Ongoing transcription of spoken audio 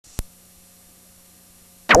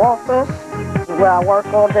office where I work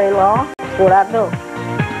all day long. That's what I do.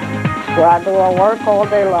 That's what I do. I work all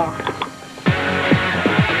day long.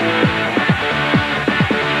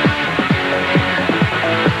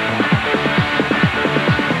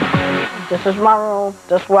 This is my room.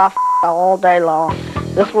 This is where I f all day long.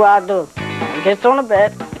 This is what I do. I get on the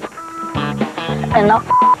bed and I f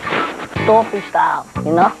doggy style,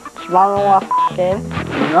 you know? It's my room I f in,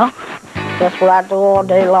 you know? That's what I do all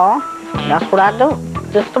day long. That's what I do.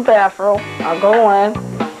 This is the bathroom. I go in.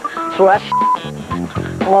 So I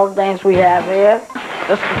all the things we have here.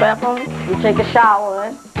 This is the bathroom. You take a shower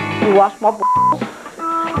in. You wash my balls.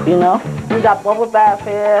 You know? We got bubble bath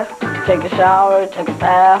here. You take a shower, take a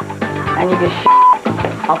bath, and you get shit.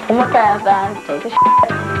 I'll put my pants down, take a shit.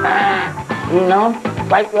 You know?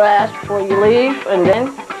 Wipe your ass before you leave, and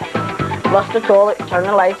then flush the toilet, turn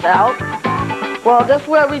the lights out. Well, this is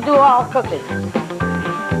where we do our cooking.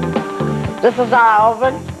 This is our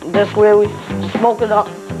oven. This is where we smoke it up,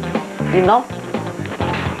 you know?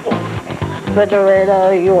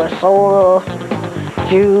 Refrigerator, your soda,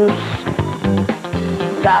 juice.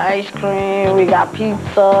 We got ice cream, we got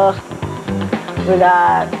pizza, we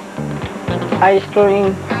got ice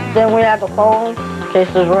cream. Then we have the phone in case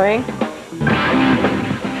there's rain.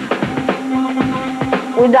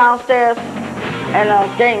 We downstairs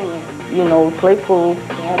and gaming. You know, we play pool.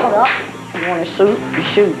 You want to shoot, you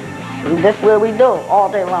shoot. And that's where we do all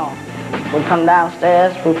day long. We come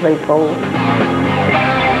downstairs, we play pool.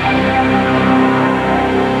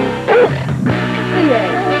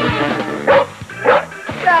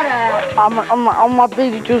 I'm my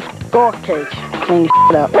Beetlejuice dog cage. Clean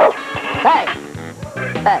shit up. Hey,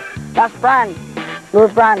 that's Brandy. Little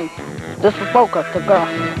Brandy. This is Boca, the girl.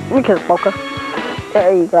 We kiss Boca.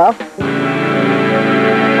 There you go.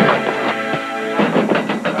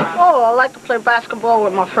 Oh, I like to play basketball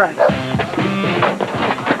with my friends.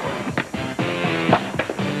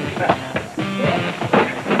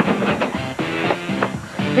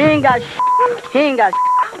 He ain't got shit. He ain't got shit.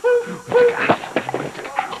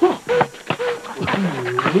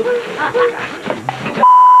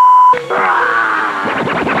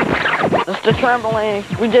 It's the trampoline.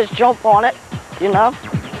 We just jump on it, you know?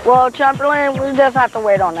 Well, trampoline, we just have to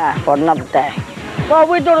wait on that for another day. Well,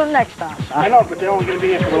 we do it next time, son. I know, but they're only going to be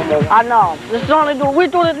here for a little more. I know. We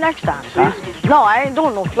do it next time, son. No, I ain't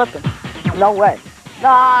doing no flipping. No way. No,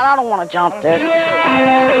 I don't want to jump there.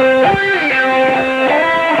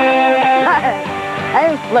 I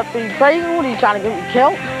ain't flipping. You crazy? What are you trying to get me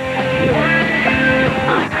killed?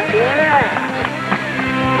 Yeah.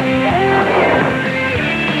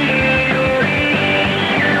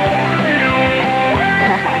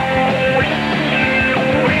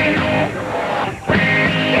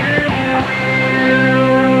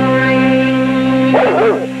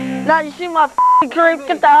 Now you see my creep?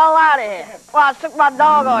 Get the hell out of here. Well, I took my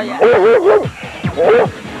dog on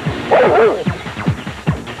you.